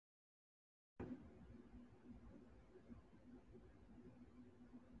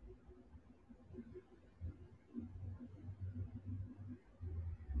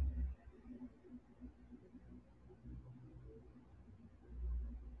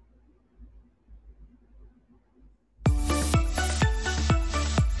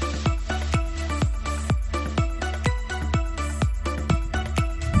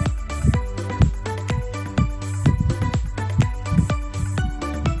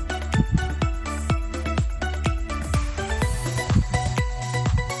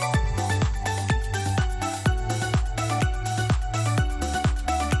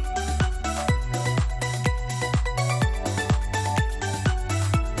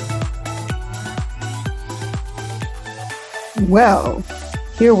Well,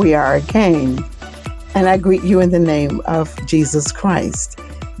 here we are again, and I greet you in the name of Jesus Christ.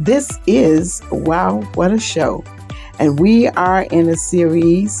 This is Wow, What a Show, and we are in a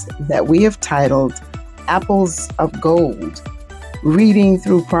series that we have titled Apples of Gold, reading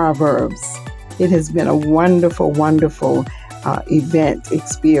through Proverbs. It has been a wonderful, wonderful event,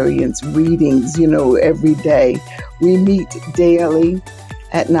 experience, readings, every day. We meet daily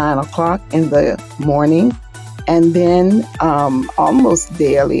at 9 o'clock in the morning and then almost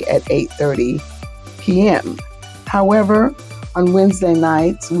daily at 8:30 p.m. However, on Wednesday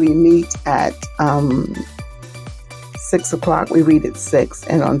nights, we meet at 6 o'clock. We read at 6.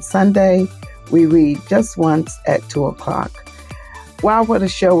 And on Sunday, we read just once at 2 o'clock. Wow, What a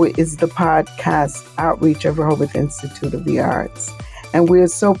Show is the podcast outreach of Rehoboth Institute of the Arts. And we're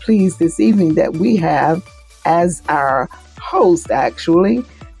so pleased this evening that we have as our host, actually,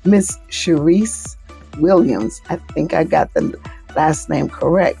 Miss Sharice Williams. I think I got the last name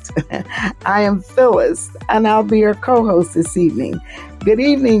correct. I am Phyllis, and I'll be your co-host this evening. Good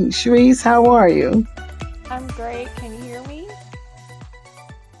evening, Sharice. How are you? I'm great. Can you hear me?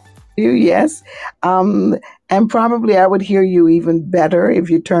 You, yes. And probably I would hear you even better if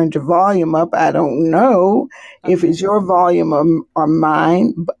you turned your volume up. I don't know if it's Okay. your volume or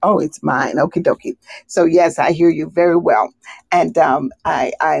mine. Oh, it's mine. Okie dokie. So, yes, I hear you very well. And I'm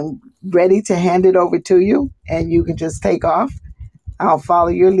ready to hand it over to you, and you can just take off. I'll follow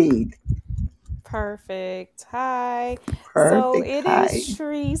your lead. Perfect. Hi. So Perfect. it is Hi.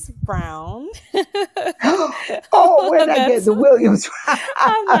 Sharice Brown. Oh, where'd I get That's, the Williams from?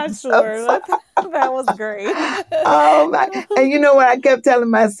 I'm I'm not so sure. sorry. That was great. Oh my. And you know what? I kept telling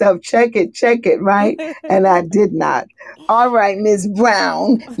myself, check it, right? And I did not. All right, Miss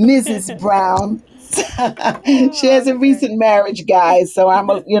Brown, Mrs. Brown. She has Oh, a okay. recent marriage, guys. So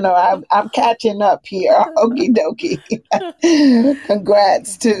I'm catching up here. Okie dokie.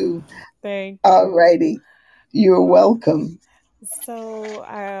 Congrats too. Thank All you. righty. You're welcome. So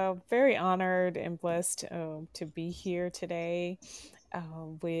I'm very honored and blessed to be here today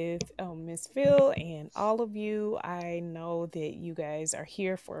with Miss Phil and all of you. I know that you guys are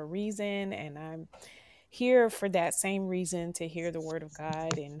here for a reason, and I'm here for that same reason to hear the word of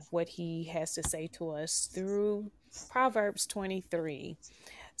God and what He has to say to us through Proverbs 23.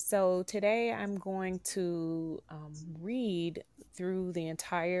 So today I'm going to read through the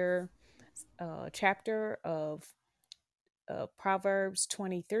entire chapter of Proverbs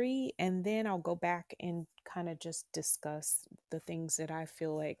 23, and then I'll go back and kind of just discuss the things that I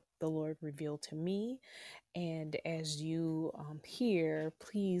feel like the Lord revealed to me. And as you hear,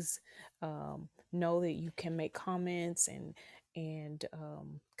 please know that you can make comments and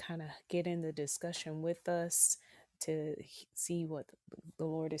kind of get in the discussion with us to see what the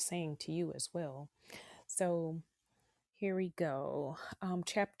Lord is saying to you as well. So here we go.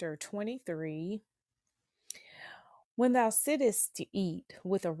 Chapter 23. When thou sittest to eat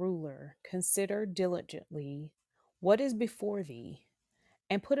with a ruler, consider diligently what is before thee,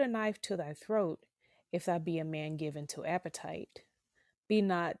 and put a knife to thy throat, if thou be a man given to appetite. Be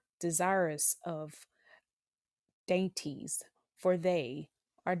not desirous of dainties, for they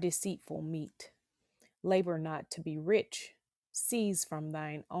are deceitful meat. Labor not to be rich, seize from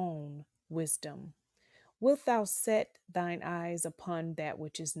thine own wisdom. Wilt thou set thine eyes upon that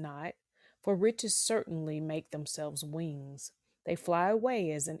which is not? For riches certainly make themselves wings. They fly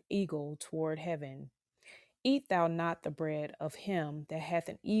away as an eagle toward heaven. Eat thou not the bread of him that hath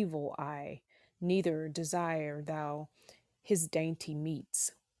an evil eye, neither desire thou his dainty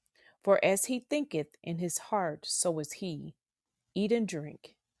meats. For as he thinketh in his heart, so is he. Eat and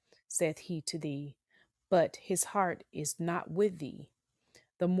drink, saith he to thee, but his heart is not with thee.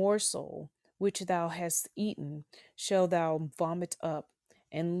 The morsel which thou hast eaten shall thou vomit up,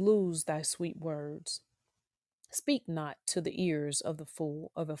 and lose thy sweet words. Speak not to the ears of a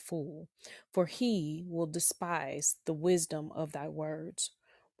fool, for he will despise the wisdom of thy words.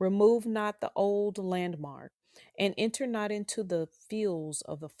 Remove not the old landmark, and enter not into the fields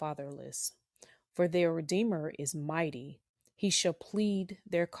of the fatherless, for their Redeemer is mighty. He shall plead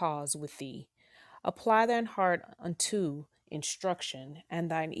their cause with thee. Apply thine heart unto instruction, and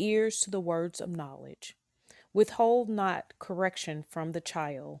thine ears to the words of knowledge. Withhold not correction from the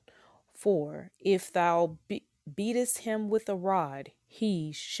child, for if thou beatest him with a rod,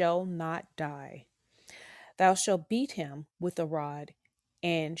 he shall not die. Thou shalt beat him with a rod,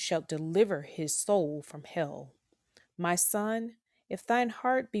 and shalt deliver his soul from hell. My son, if thine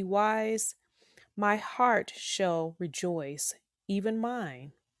heart be wise, my heart shall rejoice, even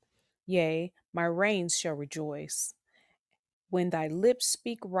mine. Yea, my reins shall rejoice when thy lips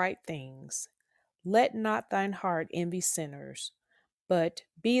speak right things. Let not thine heart envy sinners, but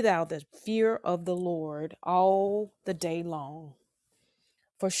be thou the fear of the Lord all the day long.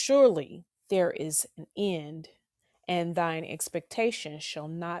 For surely there is an end, and thine expectation shall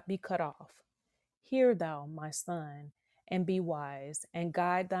not be cut off. Hear thou, my son, and be wise, and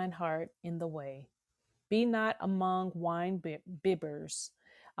guide thine heart in the way. Be not among bibbers,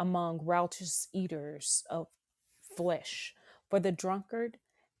 among routous eaters of flesh, for the drunkard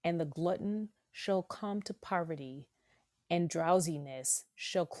and the glutton shall come to poverty, and drowsiness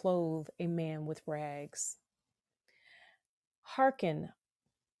shall clothe a man with rags. Hearken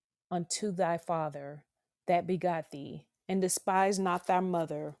unto thy father that begot thee, and despise not thy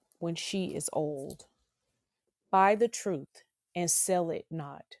mother when she is old. Buy the truth and sell it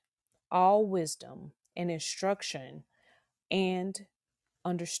not. All wisdom and instruction and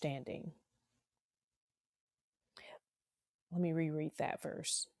understanding. Let me reread that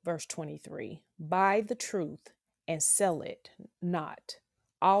verse. Verse 23. Buy the truth and sell it not.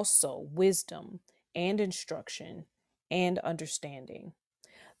 Also wisdom and instruction and understanding.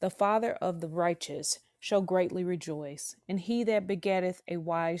 The father of the righteous shall greatly rejoice, and he that begetteth a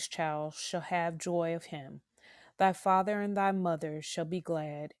wise child shall have joy of him. Thy father and thy mother shall be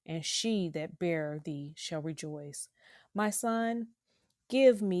glad, and she that bare thee shall rejoice. My son,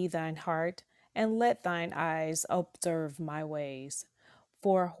 give me thine heart, and let thine eyes observe my ways.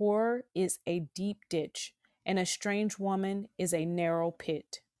 For a whore is a deep ditch, and a strange woman is a narrow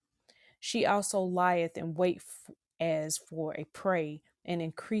pit. She also lieth in wait as for a prey, and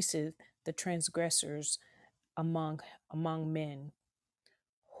increaseth the transgressors among men.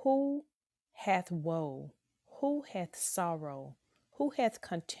 Who hath woe? Who hath sorrow? Who hath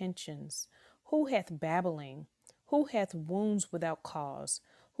contentions? Who hath babbling? Who hath wounds without cause?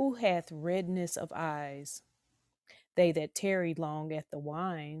 Who hath redness of eyes? They that tarry long at the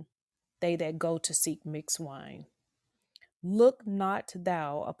wine, they that go to seek mixed wine. Look not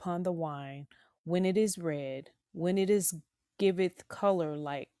thou upon the wine when it is red, when it is giveth color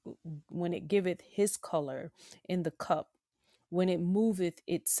like when it giveth his color in the cup, when it moveth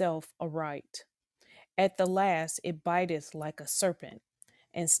itself aright. At the last it biteth like a serpent,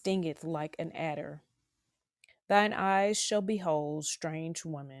 and stingeth like an adder. Thine eyes shall behold strange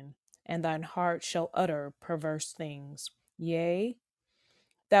women, and thine heart shall utter perverse things. Yea,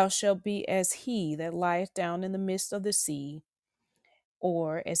 thou shalt be as he that lieth down in the midst of the sea,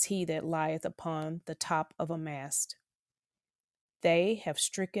 or as he that lieth upon the top of a mast. They have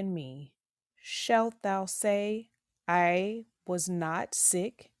stricken me. Shalt thou say, I was not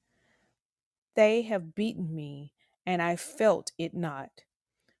sick? They have beaten me, and I felt it not.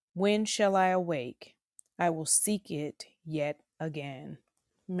 When shall I awake? I will seek it yet again.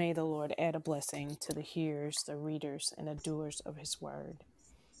 May the Lord add a blessing to the hearers, the readers, and the doers of his word.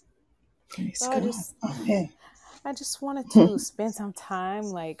 Praise So God. Amen. I just wanted to spend some time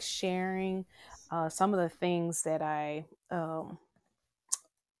like sharing some of the things that I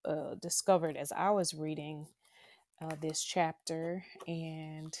discovered as I was reading this chapter.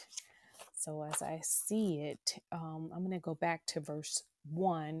 And so as I see it, I'm going to go back to verse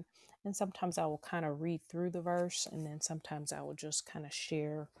 1. And sometimes I will kind of read through the verse, and then sometimes I will just kind of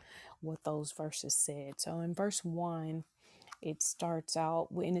share what those verses said. So in verse 1, it starts out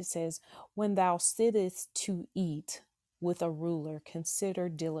and it says, when thou sittest to eat with a ruler, consider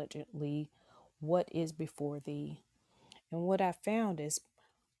diligently what is before thee. And what I found is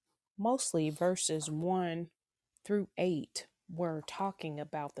mostly verses 1 through 8 were talking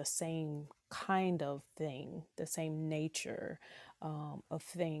about the same kind of thing, the same nature of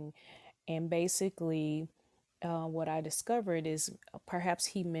thing. And basically, what I discovered is perhaps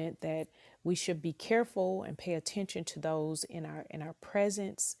he meant that we should be careful and pay attention to those in our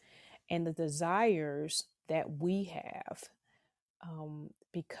presence and the desires that we have,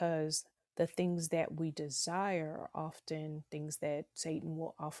 because the things that we desire are often things that Satan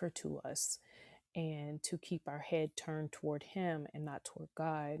will offer to us, and to keep our head turned toward him and not toward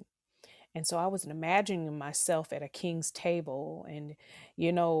God. And so I was imagining myself at a king's table. And,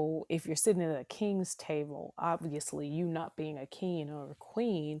 you know, if you're sitting at a king's table, obviously you not being a king or a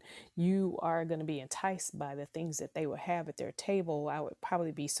queen, you are going to be enticed by the things that they would have at their table. I would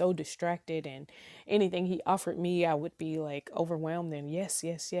probably be so distracted, and anything he offered me, I would be like overwhelmed and yes,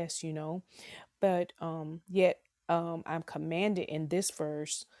 yes, yes, you know. But yet I'm commanded in this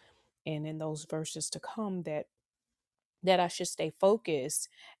verse and in those verses to come that I should stay focused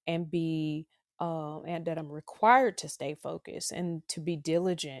and be and that I'm required to stay focused and to be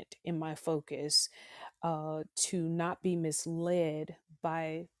diligent in my focus, to not be misled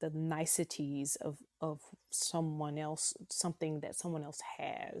by the niceties of someone else, something that someone else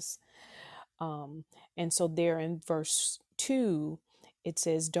has. Um, and so there in verse 2, it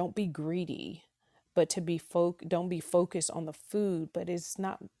says, don't be greedy, but to be don't be focused on the food, but it's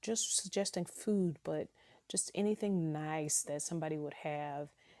not just suggesting food, but just anything nice that somebody would have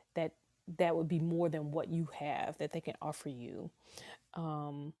that that would be more than what you have that they can offer you.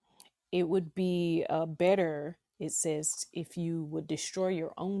 Um, it would be better, it says, if you would destroy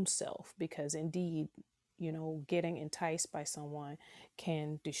your own self, because indeed, getting enticed by someone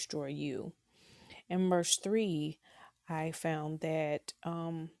can destroy you. In verse 3, I found that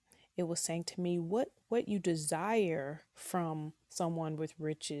it was saying to me, what you desire from someone with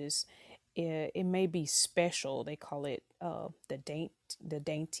riches, it may be special. They call it the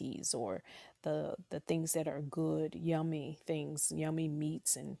dainties, or the things that are good, yummy things, yummy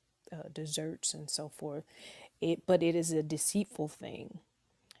meats and desserts and so forth. But it is a deceitful thing.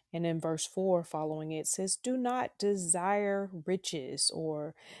 And in verse 4 following it says, do not desire riches,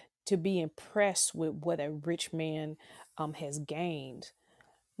 or to be impressed with what a rich man has gained.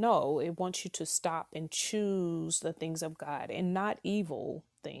 No, it wants you to stop and choose the things of God and not evil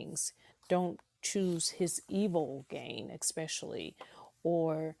things. Don't choose his evil gain, especially,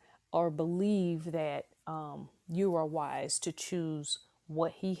 or believe that you are wise to choose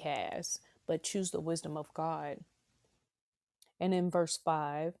what he has, but choose the wisdom of God. And in verse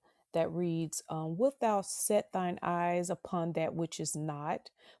 5, that reads, wilt thou set thine eyes upon that which is not?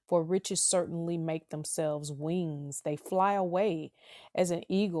 For riches certainly make themselves wings. They fly away as an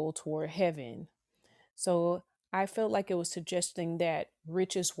eagle toward heaven. So I felt like it was suggesting that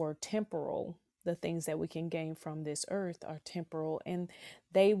riches were temporal. The things that we can gain from this earth are temporal, and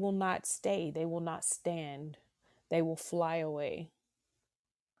they will not stay, they will not stand, they will fly away.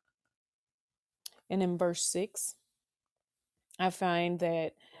 And in verse 6, I find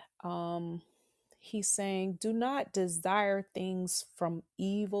that um, he's saying, do not desire things from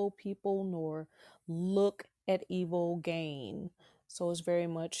evil people, nor look at evil gain. So it's very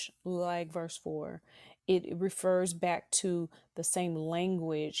much like verse 4. It refers back to the same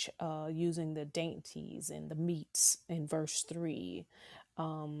language, using the dainties and the meats in verse 3.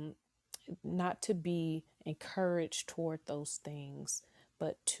 Um, not to be encouraged toward those things,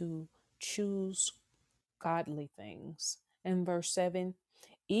 but to choose godly things. In verse 7,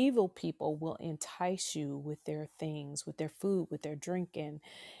 evil people will entice you with their things, with their food, with their drinking,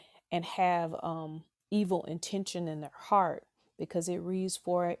 and have evil intention in their heart, because it reads,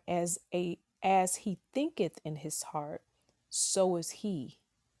 for as he thinketh in his heart, so is he.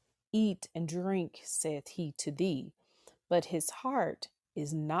 Eat and drink, saith he to thee, but his heart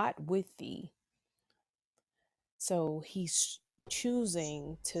is not with thee. So he's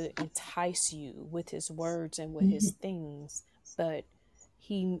choosing to entice you with his words and with his Mhm. things, but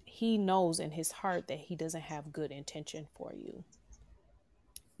he knows in his heart that he doesn't have good intention for you.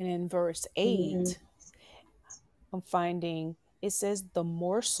 And in verse Mhm. 8, I'm finding it says, the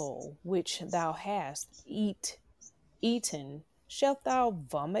morsel which thou hast eaten shalt thou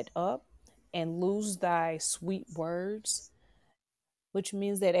vomit up, and lose thy sweet words, which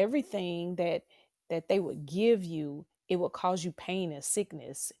means that everything that they would give you, it will cause you pain and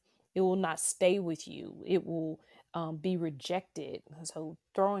sickness. It will not stay with you. It will be rejected. So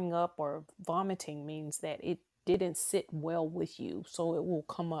throwing up or vomiting means that it didn't sit well with you, so it will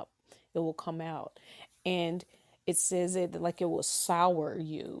come up, it will come out. And it says it like it will sour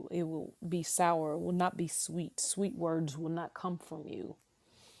you. It will be sour, it will not be sweet. Sweet words will not come from you.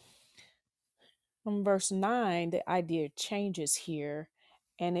 From verse 9, the idea changes here,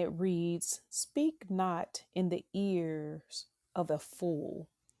 and it reads, speak not in the ears of a fool,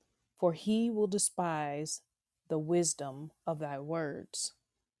 for he will despise the wisdom of thy words.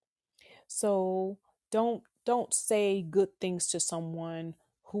 So don't say good things to someone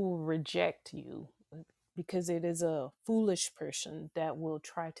who will reject you, because it is a foolish person that will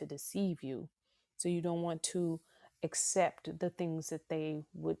try to deceive you. So you don't want to accept the things that they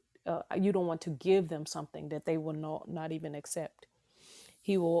would, you don't want to give them something that they will not even accept.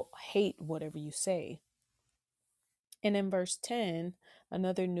 He will hate whatever you say. And in verse 10,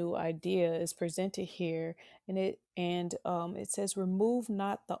 another new idea is presented here, and it says, remove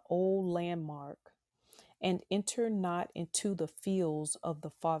not the old landmark, and enter not into the fields of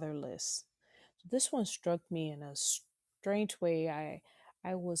the fatherless. This one struck me in a strange way.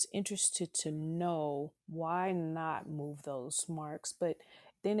 I was interested to know why not move those marks, but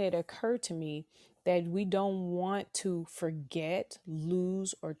then it occurred to me that we don't want to forget,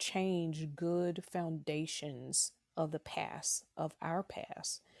 lose, or change good foundations of the past, of our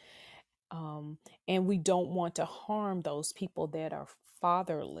past. Um, and we don't want to harm those people that are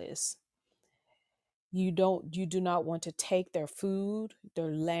fatherless. You do not want to take their food,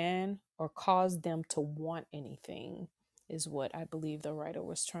 their land, or cause them to want anything, is what I believe the writer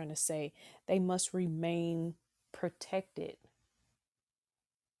was trying to say. They must remain protected.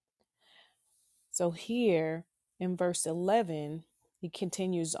 So here in verse 11, he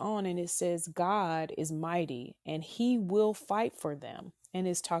continues on and it says, God is mighty and he will fight for them. And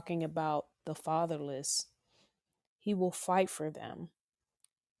is talking about the fatherless. He will fight for them.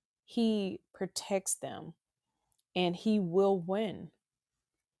 He protects them and he will win.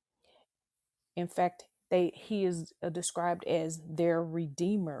 In fact, he is described as their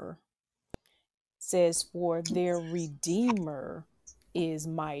redeemer. Says, for their redeemer is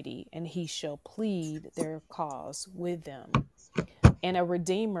mighty and he shall plead their cause with them. And a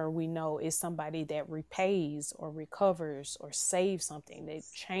redeemer, we know, is somebody that repays or recovers or saves something. They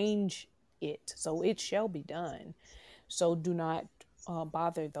change it, so it shall be done. So do not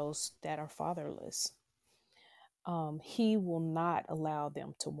bother those that are fatherless. He will not allow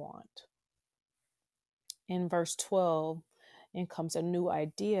them to want. In verse 12, and comes a new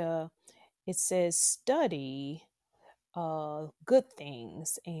idea. It says, study good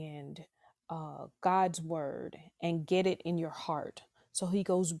things and God's word and get it in your heart. So he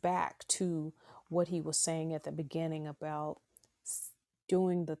goes back to what he was saying at the beginning about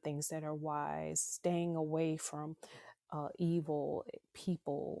doing the things that are wise, staying away from evil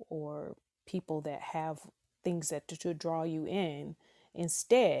people or people that have things that to draw you in.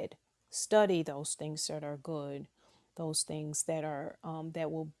 Instead, study those things that are good, those things that are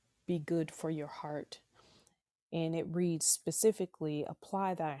that will be good for your heart. And it reads specifically,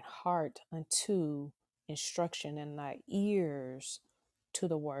 apply thy heart unto instruction and thy ears to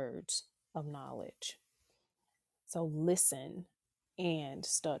the words of knowledge. So listen and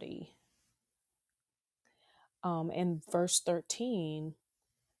study. In verse 13,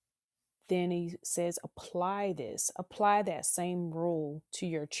 then he says, apply that same rule to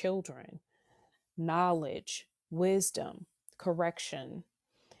your children: knowledge, wisdom, correction.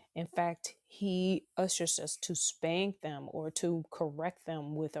 In fact, he ushers us to spank them or to correct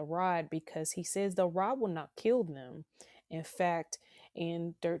them with a rod, because he says the rod will not kill them. In fact,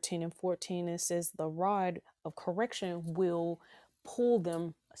 in 13 and 14, it says the rod of correction will pull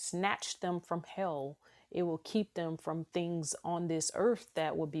them, snatch them from hell. It will keep them from things on this earth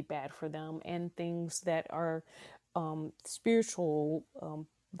that would be bad for them, and things that are spiritual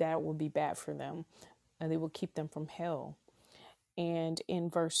that will be bad for them. And they will keep them from hell. And in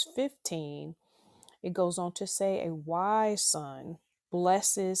verse 15, it goes on to say, a wise son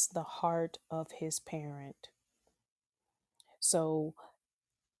blesses the heart of his parent. So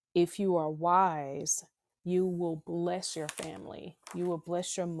if you are wise, you will bless your family. You will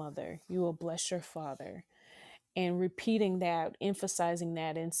bless your mother. You will bless your father. And repeating that, emphasizing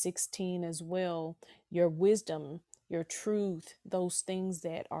that in 16 as well, your wisdom, your truth, those things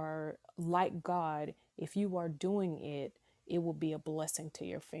that are like God, if you are doing it, it will be a blessing to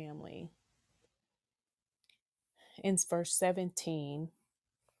your family. In verse 17,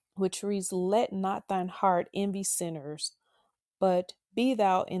 which reads, let not thine heart envy sinners, but be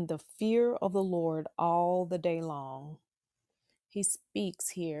thou in the fear of the Lord all the day long. He speaks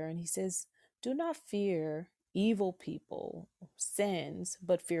here and he says, do not fear evil people, sins,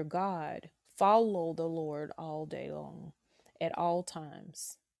 but fear God. Follow the Lord all day long, at all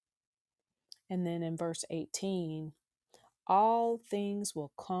times. And then in verse 18, all things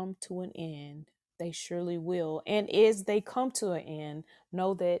will come to an end. They surely will. And as they come to an end,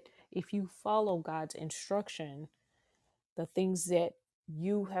 know that if you follow God's instruction, the things that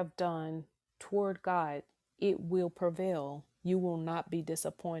you have done toward God, it will prevail. You will not be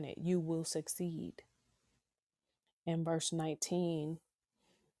disappointed. You will succeed. In verse 19,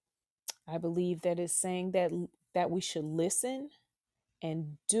 I believe that it's saying that we should listen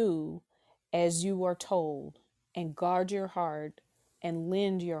and do as you are told, and guard your heart and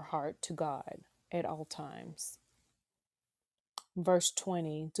lend your heart to God at all times. Verse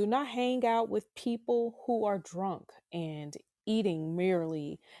 20, do not hang out with people who are drunk and eating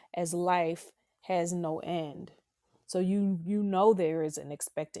merely, as life has no end. So you know there is an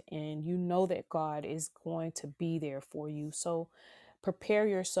expected end. You know that God is going to be there for you. So prepare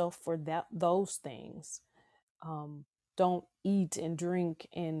yourself for those things. Don't eat and drink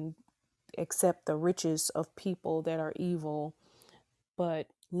and accept the riches of people that are evil, but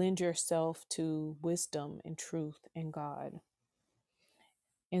lend yourself to wisdom and truth and God.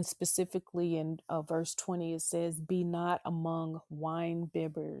 And specifically in verse 20, it says, be not among wine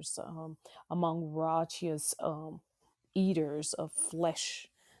bibbers, among raucous eaters of flesh.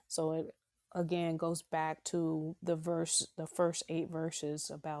 So again goes back to the first 8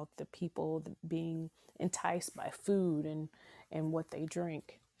 verses about the people being enticed by food and what they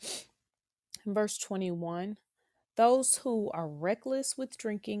drink. In verse 21, those who are reckless with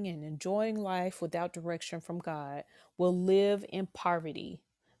drinking and enjoying life without direction from God will live in poverty.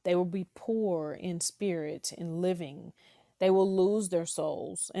 They will be poor in spirit in living. They will lose their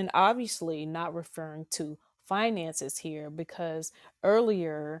souls. And obviously, not referring to finances here, because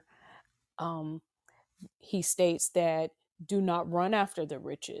earlier um, he states that do not run after the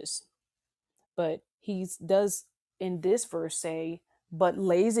riches. But he does in this verse say, but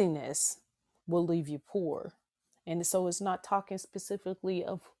laziness will leave you poor. And so it's not talking specifically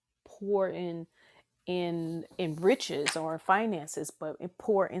of poor in riches or finances, but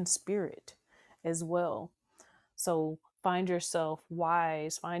poor in spirit as well. So find yourself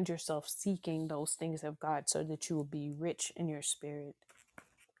wise, find yourself seeking those things of God so that you will be rich in your spirit.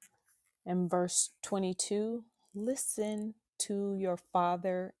 And verse 22, listen to your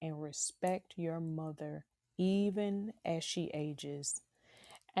father and respect your mother, even as she ages.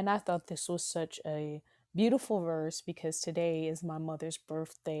 And I thought this was such a beautiful verse because today is my mother's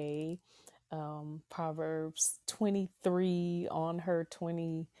birthday. Proverbs 23 on her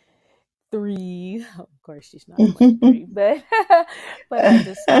 23. Of course, she's not 23, but but I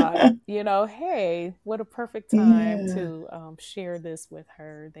just thought, hey, what a perfect time Yeah. to share this with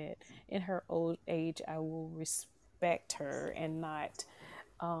her. That in her old age, I will respect her and not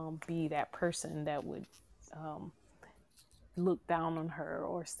be that person that would um, look down on her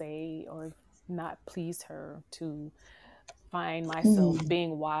or say or not please her, to find myself Mm.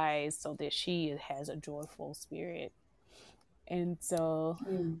 being wise so that she has a joyful spirit. And so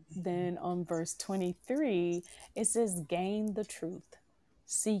Mm. then on verse 23, it says, gain the truth,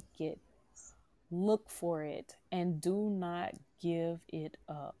 seek it, look for it, and do not give it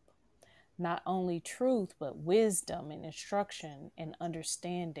up. Not only truth, but wisdom and instruction and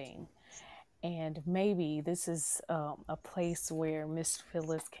understanding. And maybe this is a place where Miss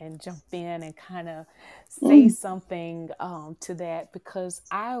Phyllis can jump in and kind of say Mm. something to that, because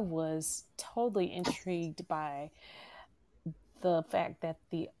I was totally intrigued by the fact that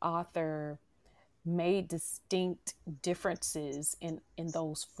the author made distinct differences in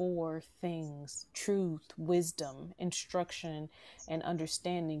those 4 things: truth, wisdom, instruction, and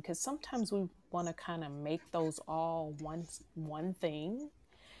understanding. Because sometimes we want to kind of make those all one thing.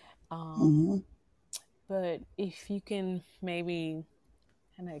 um, Mm. but if you can maybe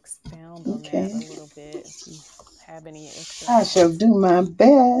kind of expound on that Okay. a little bit, if you have any extra I shall thoughts. do my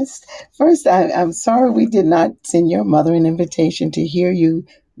best. First, I'm sorry we did not send your mother an invitation to hear you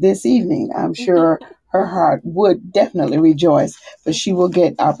this evening. I'm sure her heart would definitely rejoice, but she will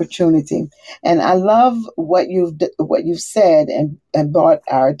get opportunity. And I love what you've said and brought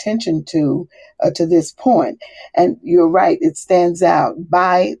our attention to this point. And you're right; it stands out.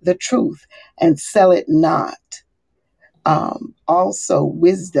 Buy the truth and sell it not. Also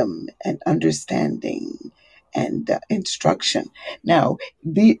wisdom and understanding and instruction. Now,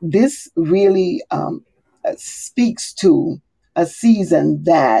 this really speaks to a season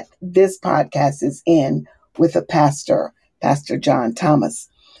that this podcast is in with a pastor, Pastor John Thomas.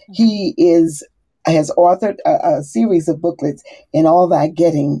 Mhm. He has authored a series of booklets, In All Thy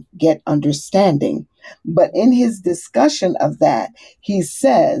Getting, Get Understanding. But in his discussion of that, he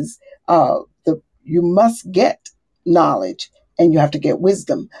says you must get knowledge and you have to get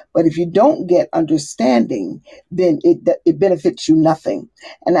wisdom. But if you don't get understanding, then it benefits you nothing.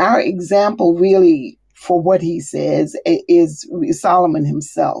 And our example really for what he says is Solomon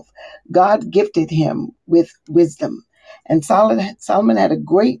himself. God gifted him with wisdom. And Solomon had a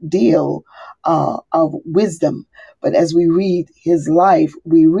great deal of wisdom. But as we read his life,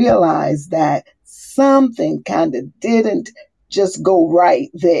 we realize that something kind of didn't just go right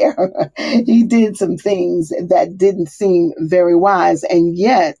there. He did some things that didn't seem very wise, and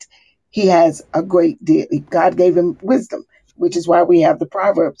yet he has a great deal. God gave him wisdom, which is why we have the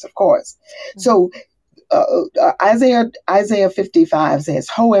Proverbs, of course. Mhm. So Isaiah 55 says,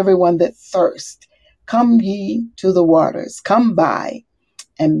 "Ho, everyone that thirst, come ye to the waters, come by,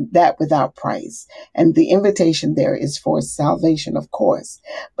 and that without price." And the invitation there is for salvation, of course.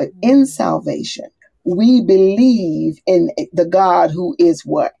 But in Mhm. salvation, we believe in the God who is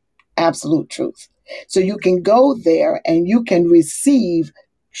what? Absolute truth. So you can go there and you can receive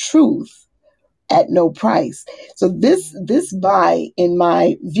truth at no price. So this buy, in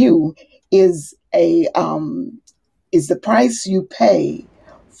my view, is a is the price you pay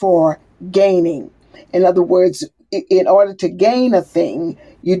for gaining. In other words, in order to gain a thing,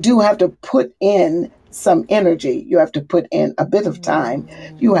 you do have to put in some energy. You have to put in a bit of time.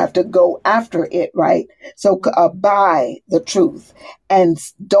 You have to Mm. go after it, right? So Mhm. buy the truth and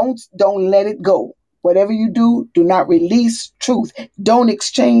don't let it go. Whatever you do, do not release truth. Don't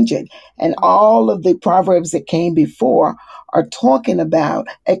exchange it. And all Mhm. of the proverbs that came before are talking about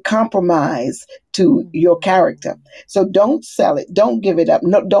a compromise to your character. Mhm. So don't sell it. Don't give it up.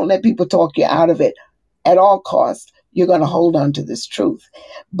 No, don't let people talk you out of it at all costs. You're going to hold on to this truth.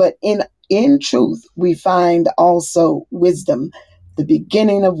 But in truth, we find also wisdom. The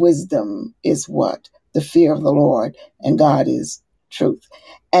beginning of wisdom is what? The fear of the Lord, and God is truth.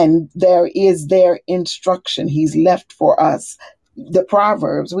 And there is their instruction He's left for us. The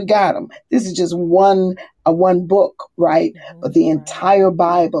Proverbs, we got them. This is just one book, right? But the Right. entire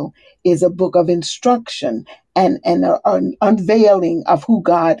Bible is a book of instruction and an unveiling of who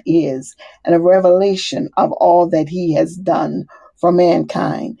God is and a revelation of all that He has done for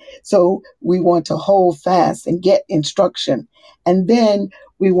mankind. So we want to hold fast and get instruction. And then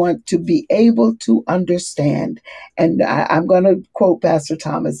we want to be able to understand. And I'm going to quote Pastor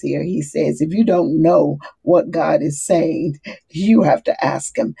Thomas here. He says, if you don't know what God is saying, you have to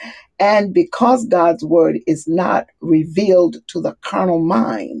ask Him. And because God's word is not revealed to the carnal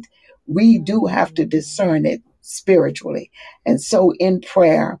mind, we do have to Mhm. discern it spiritually. And so in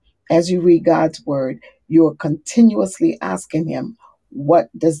prayer, as you read God's word, you're continuously asking Him, what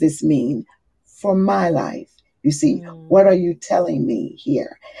does this mean for my life? You see, what are Mm. you telling me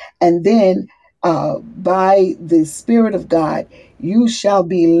here? And then by the Spirit of God, you shall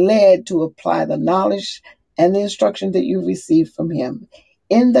be led to apply the knowledge and the instruction that you received from Him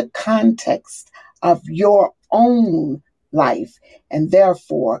in the context of your own life. And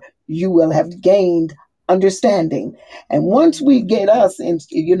therefore, you will have gained understanding. And once we get Mhm. us, and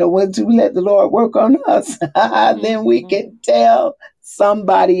once we let the Lord work on us, then we Mhm. can tell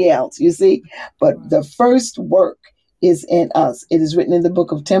somebody else, you see. But the Right. first work is in us. It is written in the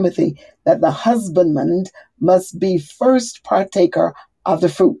book of Timothy that the husbandman must be first partaker of the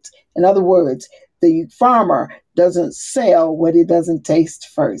fruit. In other words, the farmer doesn't sell what he doesn't taste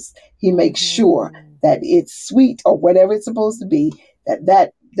first. He makes sure Mhm. that it's sweet or whatever it's supposed to be,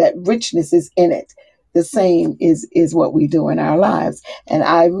 that richness is in it. The same is what we do in our lives. And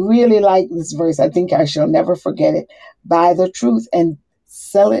I really like this verse. I think I shall never forget it. Buy the truth and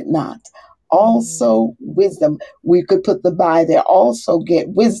sell it not. Also Mm. wisdom. We could put the buy there. Also get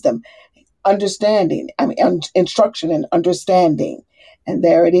wisdom, understanding. I mean, instruction and understanding. And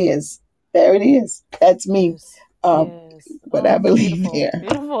there it is. There it is. That's me. Yes. Uh, Yes. what I Oh, believe beautiful. there.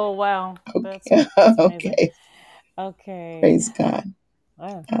 Beautiful. Wow. Okay. That's amazing. Okay. Okay. Praise God.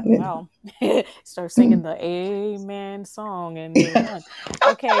 Oh, Hallelujah. wow. Start singing the Amen song and we're done.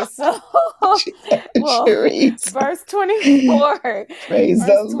 Okay, so well, Cherise. verse 24. Praise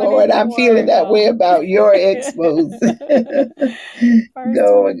the Verse Lord. I'm feeling 24. that way about your expos. Verse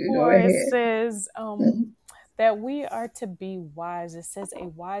Go 24 it ahead. says that we are to be wise. It says a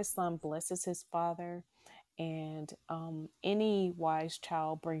wise son blesses his father, and any wise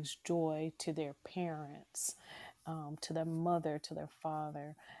child brings joy to their parents, to their mother, to their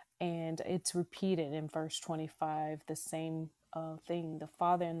father. And it's repeated in verse 25, the same thing. The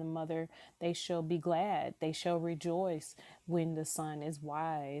father and the mother, they shall be glad, they shall rejoice when the son is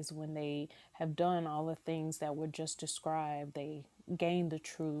wise, when they have done all the things that were just described. They gain the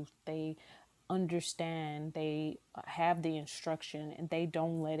truth, they understand, they have the instruction, and they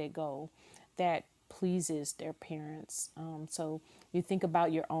don't let it go. That pleases their parents. So you think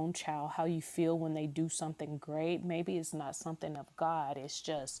about your own child, how you feel when they do something great. Maybe it's not something of God, it's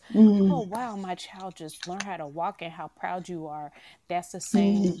just, oh, Mm, wow, my child just learned how to walk and how proud you are. That's the mm,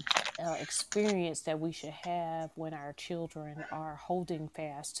 same experience that we should have when our children are holding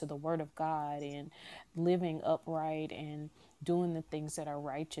fast to the word of God and living upright and doing the things that are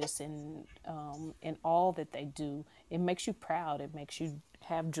righteous, and in all that they do. It makes you proud. It makes you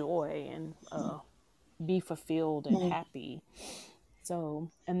have joy and be fulfilled and mm, happy.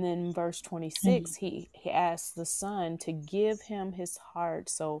 So, and then verse mm. 26, he asks the son to give him his heart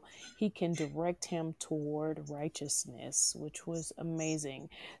so he can direct him toward righteousness, which was amazing.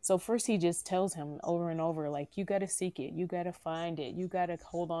 So, first, he just tells him over and over, like, you got to seek it, you got to find it, you got to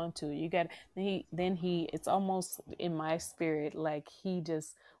hold on to it, you got it's almost in my spirit, like he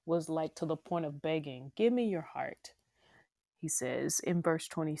just was like to the point of begging, give me your heart. He says in verse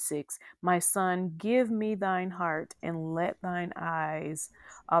 26, my son, give me thine heart and let thine eyes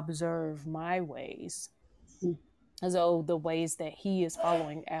observe my ways. As though the ways that he is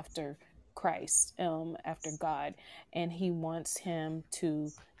following after Christ, after God. And he wants him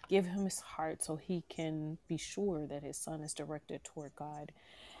to give him his heart so he can be sure that his son is directed toward God.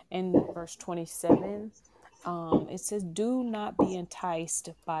 In verse 27, it says, "Do not be enticed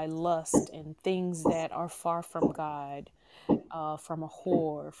by lust and things that are far from God, from a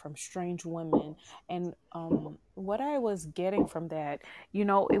whore, from strange women." And what I was getting from that,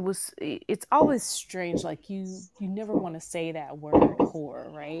 it's always strange. Like you never want to say that word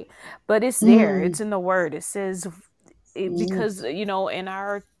whore, right? But it's there. Mm, It's in the word. It says it mm, because in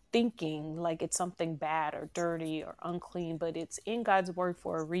our thinking like it's something bad or dirty or unclean, but it's in God's word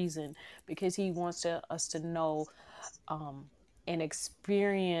for a reason, because He wants us to know um, and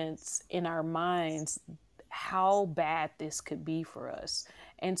experience in our minds how bad this could be for us.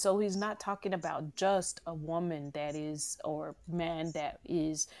 And so he's not talking about just a woman that is, or man that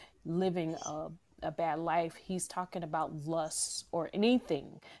is living a bad life. He's talking about lust or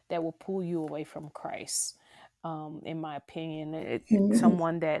anything that will pull you away from Christ. In my opinion, mm,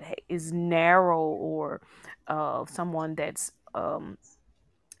 someone that is narrow, or someone that's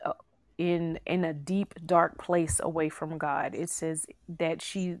uh, in a deep dark place away from God. It says that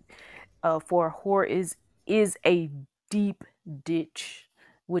she for a whore is a deep ditch,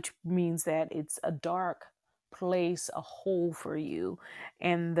 which means that it's a dark place, a hole for you.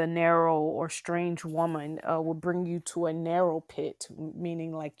 And the narrow or strange woman will bring you to a narrow pit,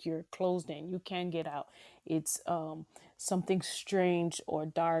 meaning like you're closed in, you can't get out. It's something strange or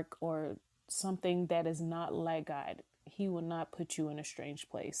dark, or something that is not like God. He will not put you in a strange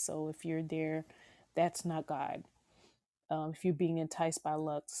place. So if you're there, that's not God. If you're being enticed by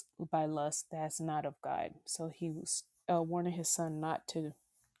lust, that's not of God. So he was warning his son not to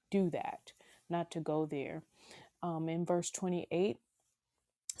do that, not to go there. In verse 28,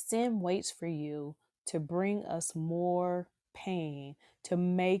 sin waits for you to bring us more pain, to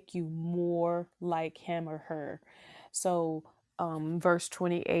make you more like him or her. So, verse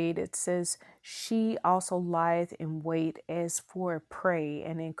 28, it says, "She also lieth in wait as for a prey,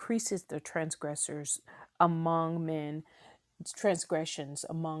 and increases the transgressors among men, transgressions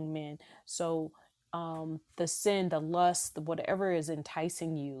among men." So the sin, the lust, whatever is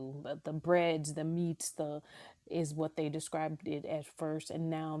enticing you, the breads, the meats, the is what they described it at first, and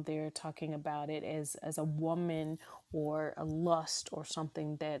now they're talking about it as a woman or a lust or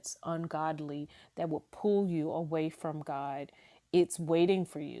something that's ungodly that will pull you away from God. It's waiting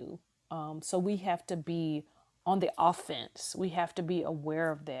for you. So we have to be on the offense. We have to be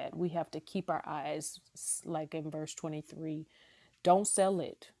aware of that. We have to keep our eyes, like in verse 23, don't sell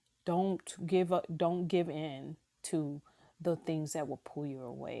it. Don't give up. Don't give in to the things that will pull you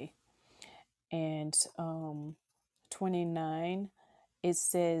away. And 29, it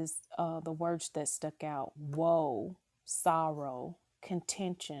says the words that stuck out: woe, sorrow,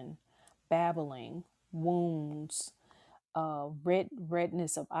 contention, babbling, wounds,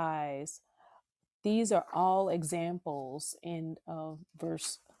 redness of eyes. These are all examples in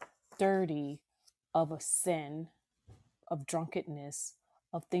verse 30 of a sin, of drunkenness,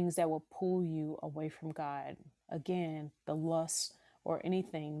 of things that will pull you away from God. Again, the lust or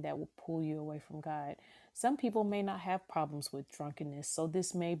anything that will pull you away from God. Some people may not have problems with drunkenness, so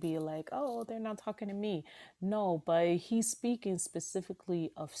this may be like, oh, they're not talking to me. No, but he's speaking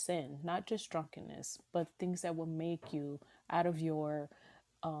specifically of sin, not just drunkenness, but things that will make you out of your,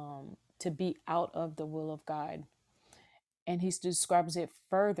 to be out of the will of God. And he describes it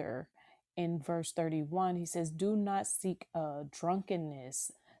further in verse 31. He says, "Do not seek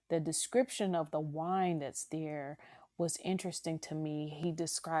drunkenness." The description of the wine that's there was interesting to me. He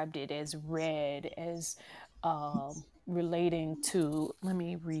described it as red, as relating to, let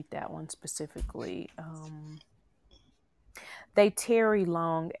me read that one specifically. They tarry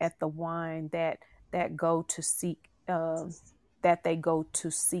long at the wine that go to seek that they go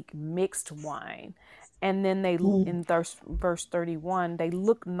to seek mixed wine. And then they, mm, in verse 31, they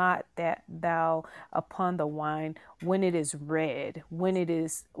look not that thou upon the wine when it is red, when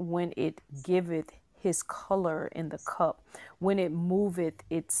it giveth his color in the cup, when it moveth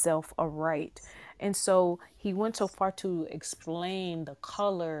itself aright. And so he went so far to explain the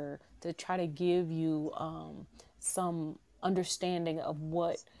color, to try to give you some understanding of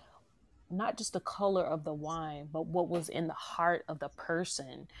what, not just the color of the wine, but what was in the heart of the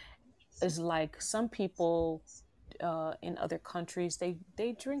person. Is like some people in other countries, they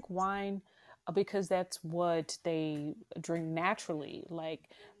drink wine because that's what they drink naturally, like,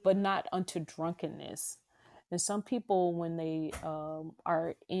 but not unto drunkenness. And some people, when they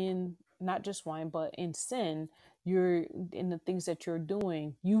are in not just wine but in sin, you're in the things that you're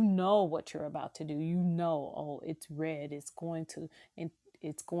doing, you know what you're about to do, you know, oh, it's red, it's going to, and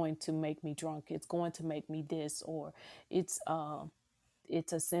it's going to make me drunk, it's going to make me this, or it's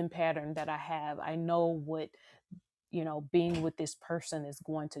it's a sin pattern that I have. I know what, being with this person is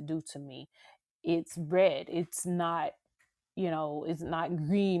going to do to me. It's red. It's not, it's not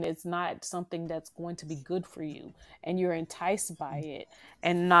green. It's not something that's going to be good for you, and you're enticed by it.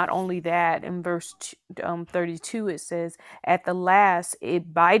 And not only that, in verse 32 it says, at the last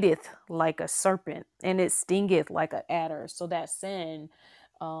it biteth like a serpent, and it stingeth like an adder. So that sin,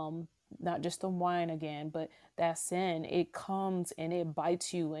 um not just the wine again, but that sin, it comes and it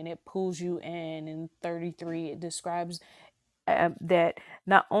bites you and it pulls you in. In 33 it describes that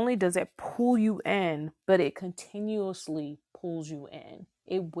not only does it pull you in, but it continuously pulls you in.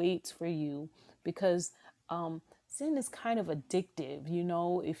 It waits for you because sin is kind of addictive.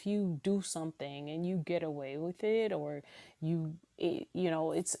 If you do something and you get away with it, or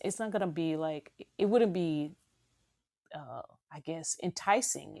it's not gonna be like, it wouldn't be uh, I guess,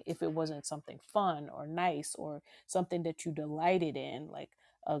 enticing if it wasn't something fun or nice or something that you delighted in, like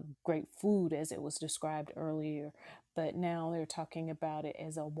a great food, as it was described earlier. But now they're talking about it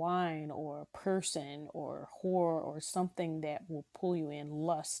as a wine or a person or whore or something that will pull you in,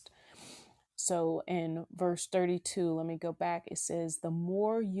 lust. So in verse 32, let me go back. It says, the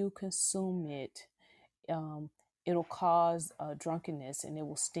more you consume it, um, it'll cause drunkenness, and it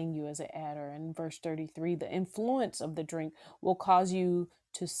will sting you as an adder. And verse 33, the influence of the drink will cause you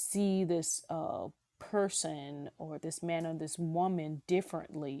to see this person or this man or this woman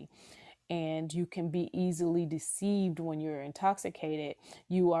differently. And you can be easily deceived when you're intoxicated.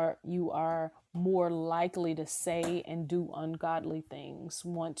 You are more likely to say and do ungodly things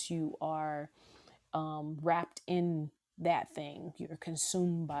once you are wrapped in that thing. You're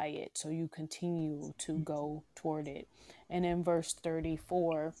consumed by it, so you continue to go toward it. And in verse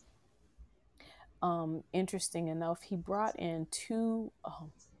 34, interesting enough, he brought in two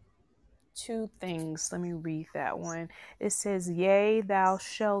things. Let me read that one. It says, yea, thou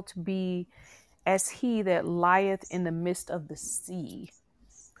shalt be as he that lieth in the midst of the sea,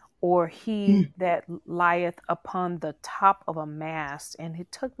 or he that lieth upon the top of a mast. And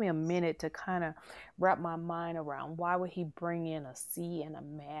it took me a minute to kind of wrap my mind around, why would he bring in a sea and a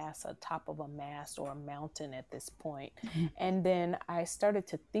mast, a top of a mast or a mountain at this point? And then I started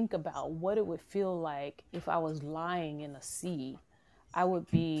to think about what it would feel like if I was lying in a sea. I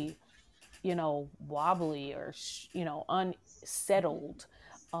would be, wobbly, or unsettled,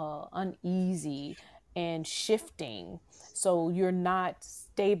 uneasy, and shifting. So you're not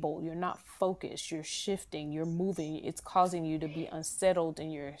stable, you're not focused, you're shifting, you're moving. It's causing you to be unsettled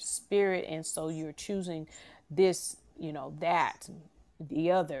in your spirit, and so you're choosing this, that,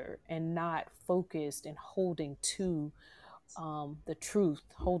 the other, and not focused and holding to the truth,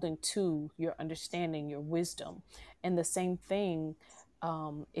 holding to your understanding, your wisdom. And the same thing,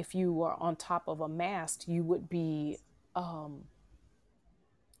 if you were on top of a mast, you would be um,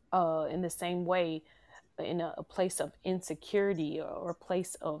 in the same way in a place of insecurity, or a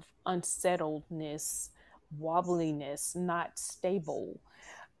place of unsettledness, wobbliness, not stable.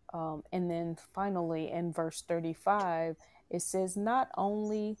 And then finally, in verse 35, it says, not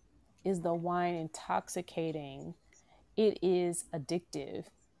only is the wine intoxicating, it is addictive.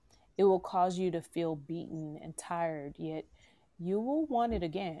 It will cause you to feel beaten and tired, yet you will want it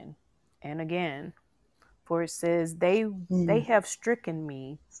again and again. For it says, they have stricken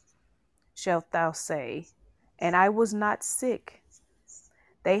me, shalt thou say, and I was not sick.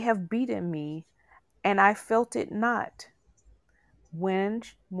 They have beaten me, and I felt it not.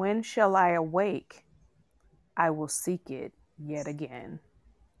 When shall I awake? I will seek it yet again.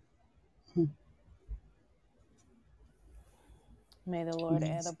 May the Lord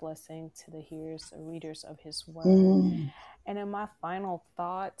add a Yes. blessing to the hearers or readers of his word. Mm. And in my final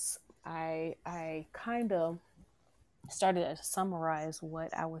thoughts, I kind of started to summarize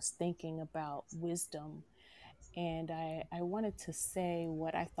what I was thinking about wisdom. And I wanted to say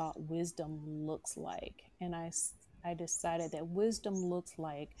what I thought wisdom looks like. And I decided that wisdom looks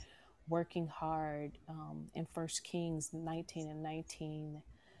like working hard. In 1 Kings 19:19,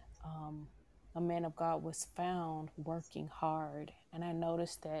 um, a man of God was found working hard. And I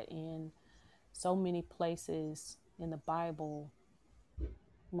noticed that in so many places in the Bible,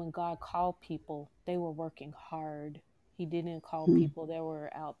 when God called people, they were working hard. He didn't call people that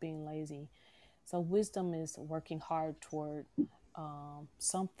were out being lazy. So wisdom is working hard toward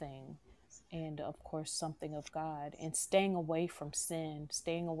something, and of course, something of God, and staying away from sin,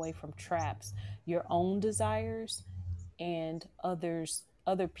 staying away from traps, your own desires, and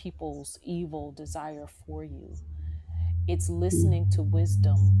other people's evil desire for you. It's listening to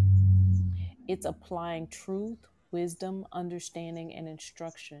wisdom. It's applying truth, wisdom, understanding, and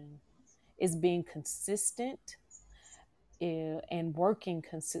instruction. It's being consistent. and working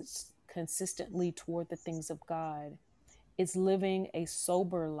consistently toward the things of God. It's living a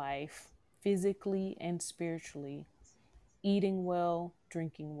sober life, physically and spiritually, eating well,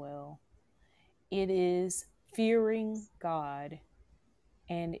 drinking well. It is fearing God.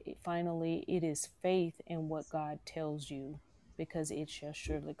 And finally, it is faith in what God tells you, because it shall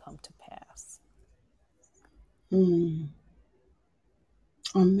surely come to pass. Mm,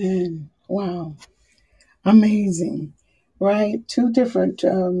 amen. Wow. Amazing, right? Two different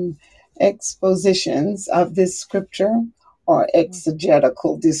expositions of this scripture, or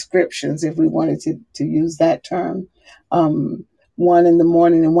exegetical descriptions, if we wanted to use that term. Um, one in the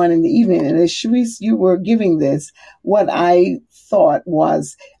morning and one in the evening. And as Sharice, you were giving this, what I thought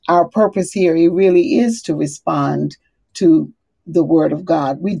was our purpose here, it really is to respond to the Word of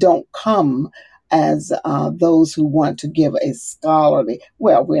God. We don't come as those who want to give a scholarly,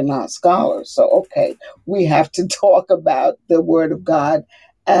 well, we're not scholars, so okay, we have to talk about the Word of God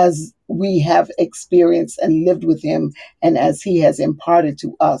as we have experienced and lived with Him, and as He has imparted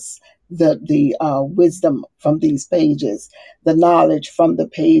to us the wisdom from these pages, the knowledge from the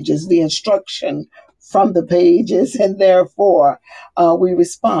pages, the instruction from the pages, and therefore we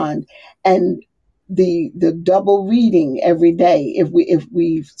respond. And the double reading every day. If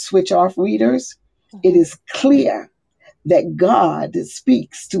we switch off readers, it Mm-hmm. is clear that God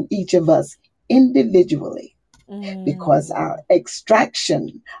speaks to each of us individually, because our Mm.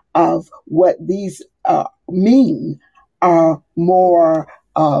 extraction of what these mean are more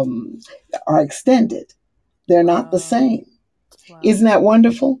are extended. They're not the Wow. same. Wow. Isn't that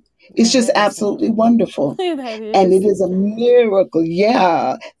wonderful? It's Yeah, just that is absolutely wonderful. wonderful. That And it is. is a miracle.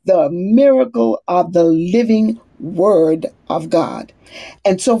 Yeah, the miracle of the living Word of God.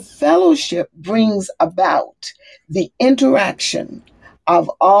 And so fellowship brings about the interaction of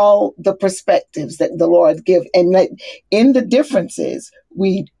all the perspectives that the Lord gives. And that in the differences,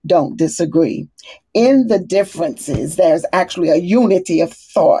 we don't disagree. In the differences, there's actually a unity of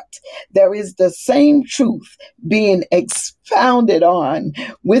thought. There is the same truth being expounded on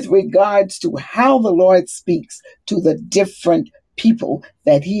with regards to how the Lord speaks to the different people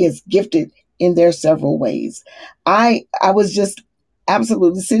that He has gifted in their several ways. I was just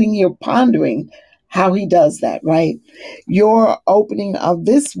absolutely sitting here pondering how He does that, right? Your opening of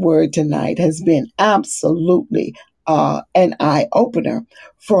this word tonight has been absolutely an eye opener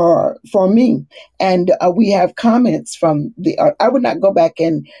for me. And we have comments from the. I would not go back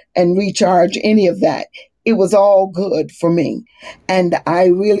and recharge any of that. It was all good for me, and I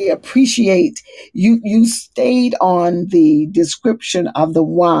really appreciate you stayed on the description of the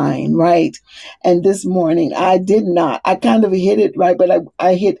wine, right? And this morning I did not. I kind of hit it right, but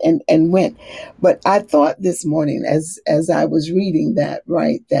I hit and went. But I thought this morning as I was reading that,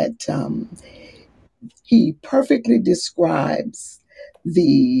 right, that he perfectly describes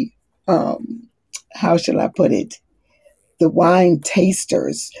the how shall I put it? The wine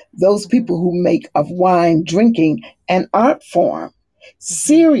tasters, those Mm-hmm. people who make of wine drinking an art form. Mm-hmm.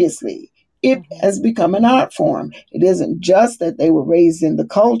 Seriously, it Mm-hmm. has become an art form. It isn't just that they were raised in the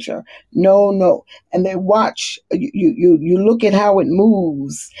culture. No, no. And they watch, you look at how it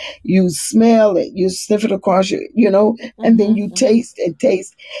moves, you smell it, you sniff it across your, and then you Mm-hmm. taste and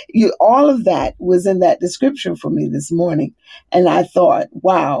taste. All of that was in that description for me this morning. And I thought,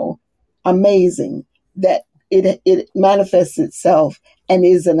 wow, amazing that it manifests itself and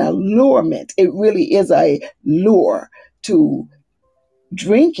is an allurement. It really is a lure to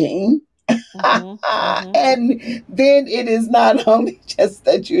drinking. Mm-hmm. Mm-hmm. And then it is not only just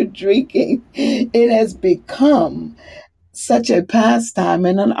that you're drinking, it has become such a pastime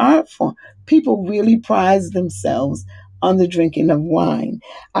and an art form. People really prize themselves on the drinking of wine.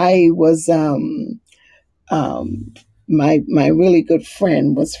 I was um, my really good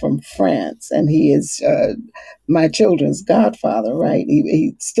friend was from France, and he is my children's godfather. Right,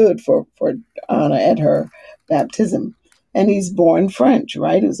 he stood for Anna at her baptism, and he's born French.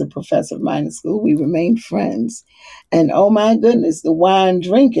 Right, he was a professor of mine in school. We remained friends, and oh my goodness, the wine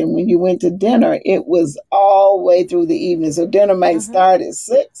drinking when you went to dinner, it was all the way through the evening. So dinner might Mm-hmm. start at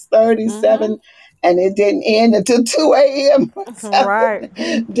 6:37 and it didn't end until 2 a.m. or Mm-hmm. Right.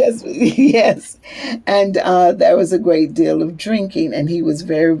 Just yes. And there was a great deal of drinking, and he was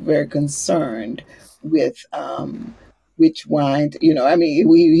very, very concerned with which wine, I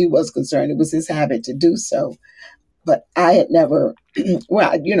mean, he was concerned. It was his habit to do so. But I had never, well,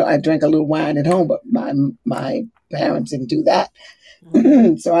 I drank a little wine at home, but my parents didn't do that.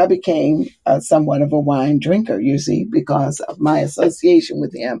 Mm-hmm. So I became somewhat of a wine drinker, you see, because of my association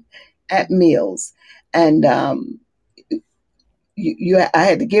with him at meals. And I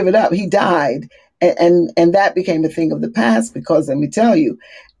had to give it up. He died, And that became a thing of the past, because let me tell you,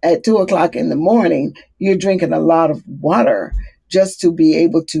 at 2 o'clock in the morning, you're drinking a lot of water just to be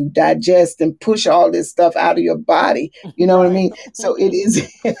able to digest and push all this stuff out of your body. You know what I Right. mean? So it is.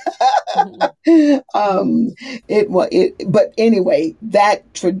 um, but anyway,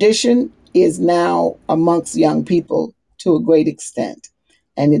 that tradition is now amongst young people to a great extent,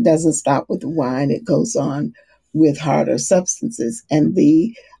 and it doesn't stop with the wine. It goes on with harder substances, and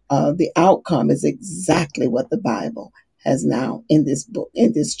the outcome is exactly what the Bible has now in this book,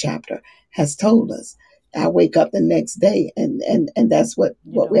 in this chapter, has told us. I wake up the next day, and that's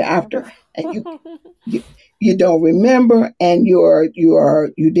You what don't we're after. remember? And you you don't remember, and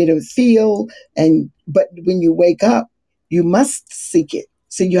you didn't feel, and but when you wake up, you must seek it.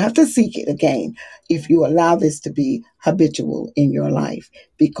 So you have to seek it again if Yeah. you allow this to be habitual in your life,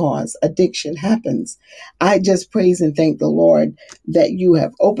 because addiction happens. I just praise and thank the Lord that you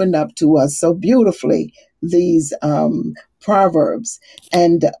have opened up to us so beautifully these proverbs,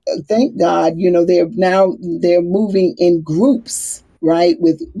 and thank God, they're moving in groups, right,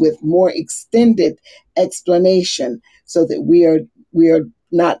 with more extended explanation, so that we are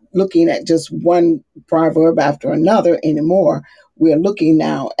not looking at just one proverb after another anymore. We're looking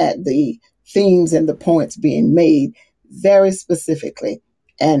now at the themes and the points being made very specifically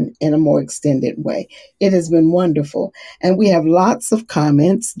and in a more extended way. It has been wonderful. And we have lots of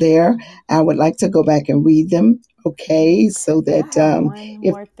comments there. Mhm. I would like to go back and read them. Mhm. Okay, so And I that have one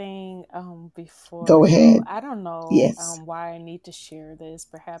if more thing before go we go. ahead. I don't know Yes. why I need to share this.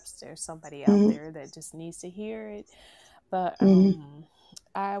 Perhaps there's somebody out Mm-hmm. there that just needs to hear it. But Mm-hmm.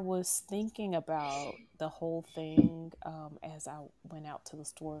 I was thinking about the whole thing as I went out to the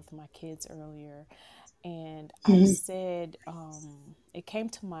store with my kids earlier. And I Mm-hmm. said, it came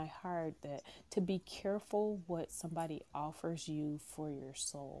to my heart that to be careful what somebody offers you for your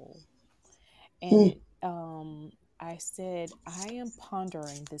soul. And I said, I am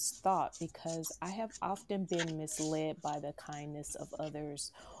pondering this thought because I have often been misled by the kindness of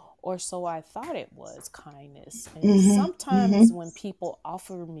others, or so I thought it was kindness. And Mm-hmm. sometimes Mm-hmm. when people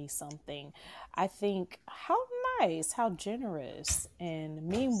offer me something, I think, how nice, how generous. And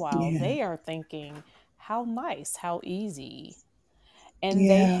meanwhile, Yeah. they are thinking, how nice, how easy, and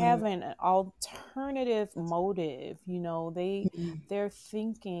they Yeah. have an alternative motive. Mm-hmm. They're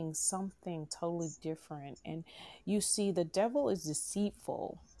thinking something totally different. And you see, the devil is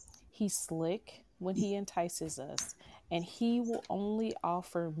deceitful. He's slick when he entices us, and he will only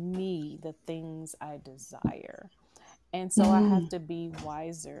offer me the things I desire. And so I have Mm-hmm. to be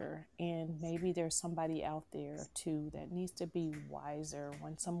wiser, and maybe there's somebody out there too that needs to be wiser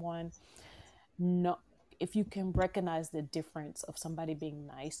when someone, no, if you can recognize the difference of somebody being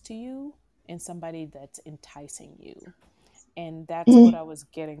nice to you and somebody that's enticing you. And that's what Mm-hmm. I was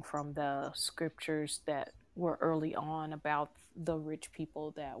getting from the scriptures that were early on about the rich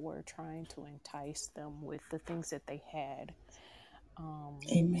people that were trying to entice them with the things that they had.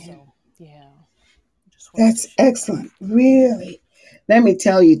 Amen. So yeah, just wanted to That's share that. excellent. Really. Let me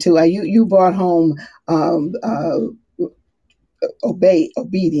tell you too. You brought home um, uh,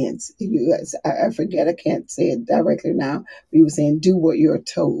 obedience. I forget. I can't say it directly now. But you were saying, do what you're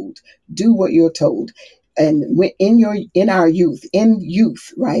told. Do what you're told. And in our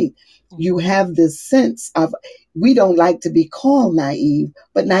youth, right? You Mm-hmm. have this sense of, we don't like to be called naive,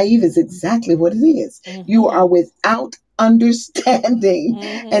 but naive is Mm-hmm. exactly what it is. You are Mm-hmm. without understanding,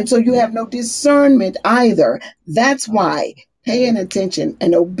 Mm-hmm. and so you have no discernment either. That's Right. why paying attention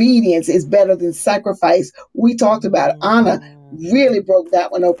and obedience is better than sacrifice. We talked about Anna, Mm-hmm. really broke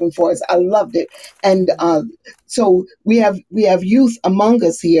that one open for us. I loved it. And Mm-hmm. so we have youth among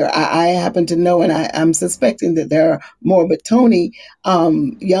us here. I happen to know, and I'm suspecting that there are more. But Tony,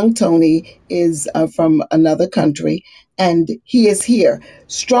 young Tony, is from another country, and he is here,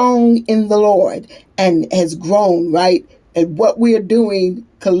 strong in the Lord, and has grown, right. And what we are doing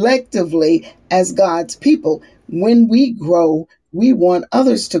collectively as God's people, when we grow, we want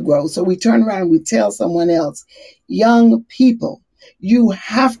others to grow. So we turn around and we tell someone else, young people, you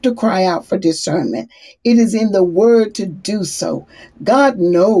have to cry out for discernment. It is in the word to do so. God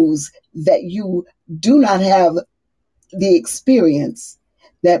knows that you do not have the experience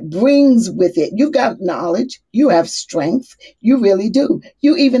that brings with it. You've got knowledge, you have strength, you really do.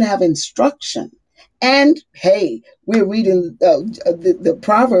 You even have instruction. And hey, we're reading the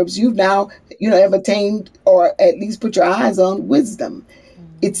Proverbs. You've now, have attained, or at least put your eyes on wisdom.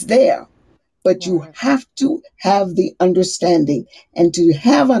 It's Mm-hmm. there, but you Right. have to have the understanding. And to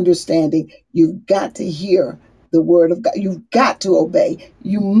have understanding, you've got to hear the word of God. You've got to obey.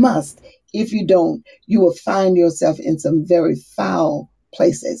 You must. If you don't, you will find yourself in some very foul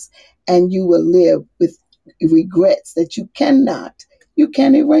places. and you will live with regrets that you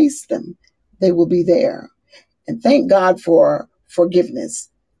can erase them. They will be there. And thank God for forgiveness.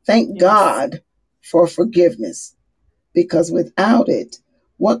 Thank Yes. God for forgiveness, because without it,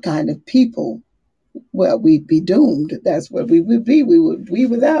 what kind of people? Well, we'd be doomed. That's what we would be. We would be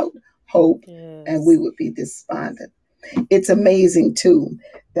without hope, and we Yes. would be despondent. It's amazing too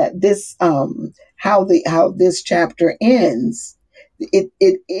that this how this chapter ends.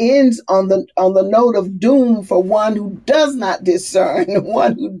 It ends on the note of doom for one who does not discern,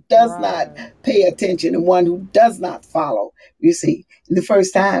 one who does not Right. pay attention, and one who does not follow. You see, the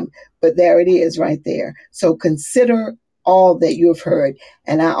first time, but there it is right there. So consider all that you have heard,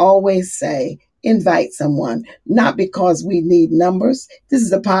 and I always say, invite someone, not because we need numbers. This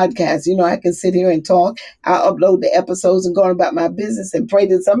is a podcast. I can sit here and talk. I'll upload the episodes and go on about my business and pray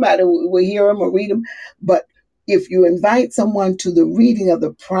that somebody will hear them or read them. But if you invite someone to the reading of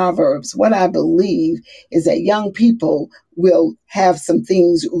the Proverbs, what I believe is that young people will have some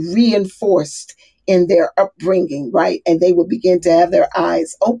things reinforced in their upbringing, right? And they will begin to have their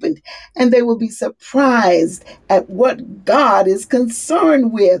eyes opened, and they will be surprised at what God is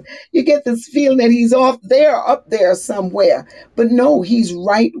concerned with. You get this feeling that he's off there, up there somewhere. But no, he's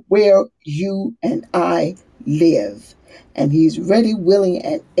right where you and I live. And he's ready, willing,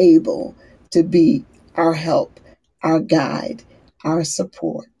 and able to be our help, our guide, our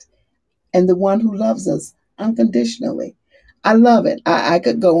support, and the one who loves us unconditionally. I love it. I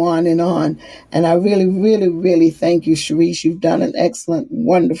could go on and on. And I really, really, really thank you, Sharice. You've done an excellent,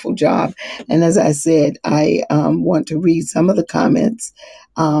 wonderful job. And as I said, I want to read some of the comments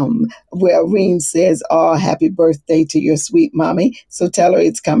where Reem says, "Oh, happy birthday to your sweet mommy." So tell her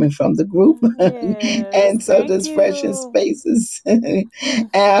it's coming from the group. Yes. And so Thank does Fresh in you. Spaces.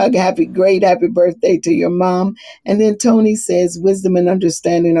 Happy birthday to your mom. And then Tony says, "Wisdom and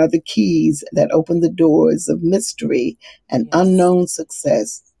understanding are the keys that open the doors of mystery and Yes. unknown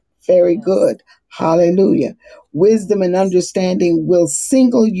success." Very Yes. good. Hallelujah. Wisdom and Yes. understanding will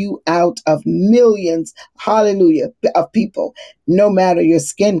single you out of millions, hallelujah, of people, no matter your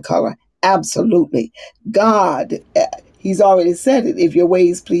skin color. Absolutely. God, He's already said it. If your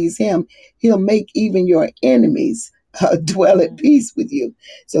ways please Him, He'll make even your enemies dwell at Mm. peace with you.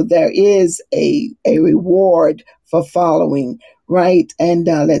 So there is a reward for following, right? And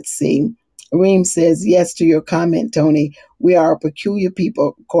let's see. Reem says, "Yes to your comment, Tony. We are a peculiar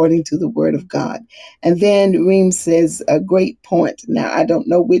people according to the word of God." And then Reem says, "A great point." Now, I don't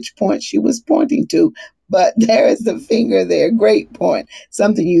know which point she was pointing to, but there is the finger there. Great point.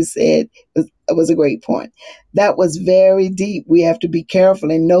 Something you said was a great point. That was very deep. We have to be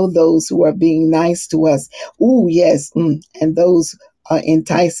careful and know those who are being nice to us. Ooh, yes. And those are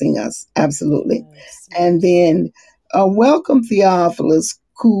enticing us. Absolutely. Yes. And Yes. then welcome, Theophilus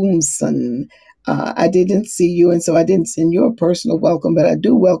Coomson. I didn't see you, and so I didn't send you a personal welcome, but I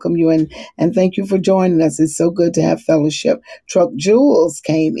do welcome you, and thank you for joining us. It's so good to have fellowship. Truck Jules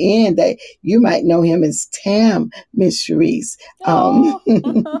came in. That you might know him as Tam, Miss Sharice. Um,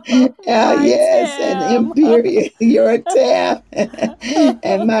 Oh, hi, yes, and Tim. Imperial, you're a Tam.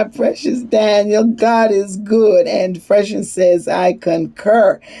 And my precious Daniel, God is good. And Freshen says, "I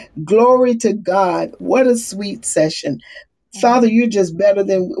concur." Glory to God. What a sweet session. Father, Mm. you're just better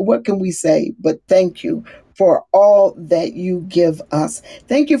than what can we say? But thank you for all that you give us.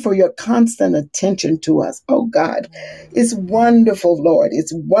 Thank you for your constant attention to us. Oh God, it's wonderful, Lord.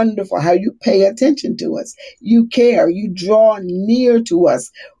 It's wonderful how you pay attention to us. You care. You draw near to us.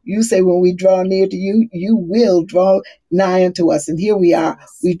 You say when we draw near to you, you will draw nigh unto us. And here we are.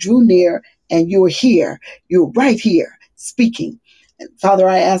 Yes. We drew near and you're here. You're right here speaking. And Father,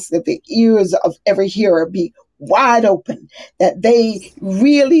 I ask that the ears of every hearer be wide open, that they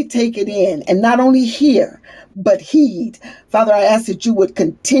really take it in and not only hear, but heed. Father, I ask that you would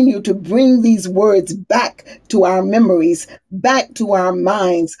continue to bring these words back to our memories, back to our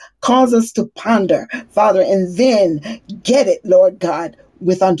minds, cause us to ponder, Father, and then get it, Lord God,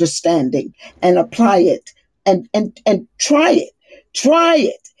 with understanding and apply it and try it. Try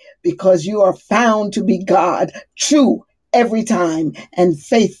it because you are found to be God, true every time and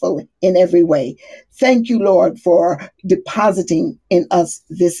faithful in every way. Thank you, Lord, for depositing in us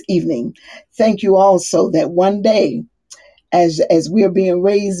this evening. Thank you also that one day, as we are being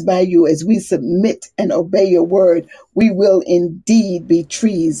raised by you, as we submit and obey your word, we will indeed be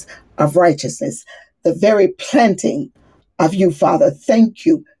trees of righteousness, the very planting of you, Father. Thank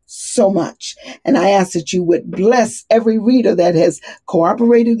you so much. And I ask that you would bless every reader that has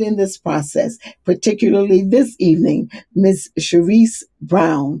cooperated in this process, particularly this evening, Miss Sharice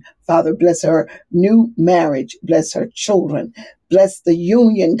Brown. Father, bless her new marriage, bless her children, Bless the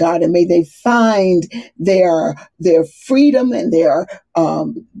union, God, and may they find their freedom and their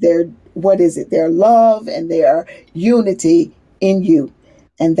what is it? Their love and their unity in you,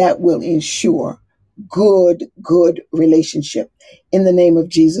 and that will ensure good relationship in the name of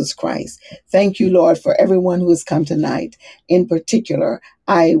Jesus Christ. Thank you, Lord, for everyone who has come tonight. In particular,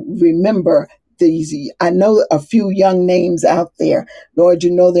 I remember I know a few young names out there. Lord,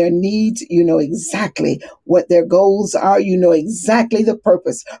 you know their needs. You know exactly what their goals are. You know exactly the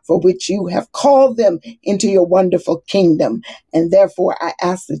purpose for which you have called them into your wonderful kingdom. And therefore, I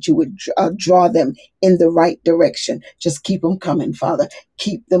ask that you would draw them in the right direction. Just keep them coming, Father.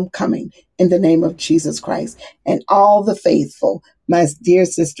 Keep them coming in the name of Jesus Christ. And all the faithful, my dear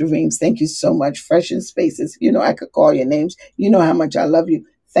sister Reams, thank you so much. Fresh in Spaces. You know, I could call your names. You know how much I love you.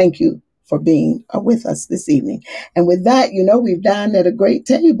 Thank you for being with us this evening. And with that, you know, we've dined at a great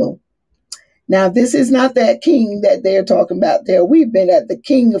table. Now, this is not that king that they're talking about there. We've been at the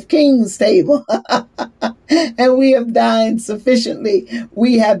King of Kings table and we have dined sufficiently.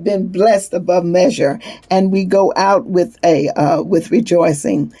 We have been blessed above measure, and we go out with with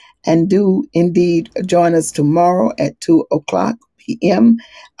rejoicing. And do indeed join us tomorrow at 2:00 p.m.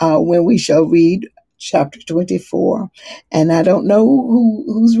 When we shall read chapter 24. And I don't know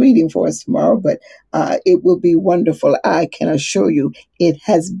who's reading for us tomorrow, but it will be wonderful. I can assure you it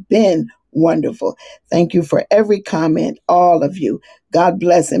has been wonderful. Thank you for every comment, all of you. God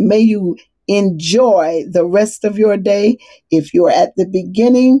bless, and may you enjoy the rest of your day. If you're at the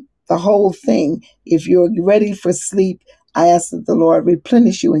beginning, the whole thing. If you're ready for sleep, I ask that the Lord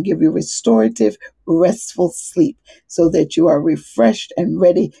replenish you and give you restorative, restful sleep so that you are refreshed and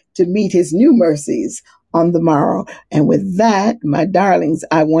ready to meet his new mercies on the morrow. And with that, my darlings,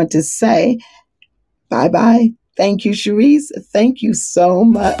 I want to say bye-bye. Thank you, Cherise. Thank you so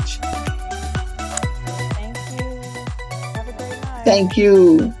much. Thank you. Have a great night. Thank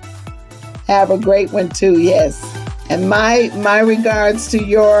you. Have a great one too, yes. And my regards to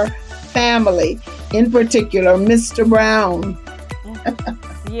your family, in particular, Mr. Brown.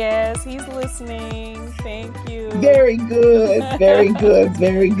 Yes, he's listening. Thank you. Very good, very good,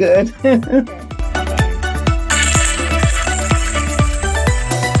 very good. Okay.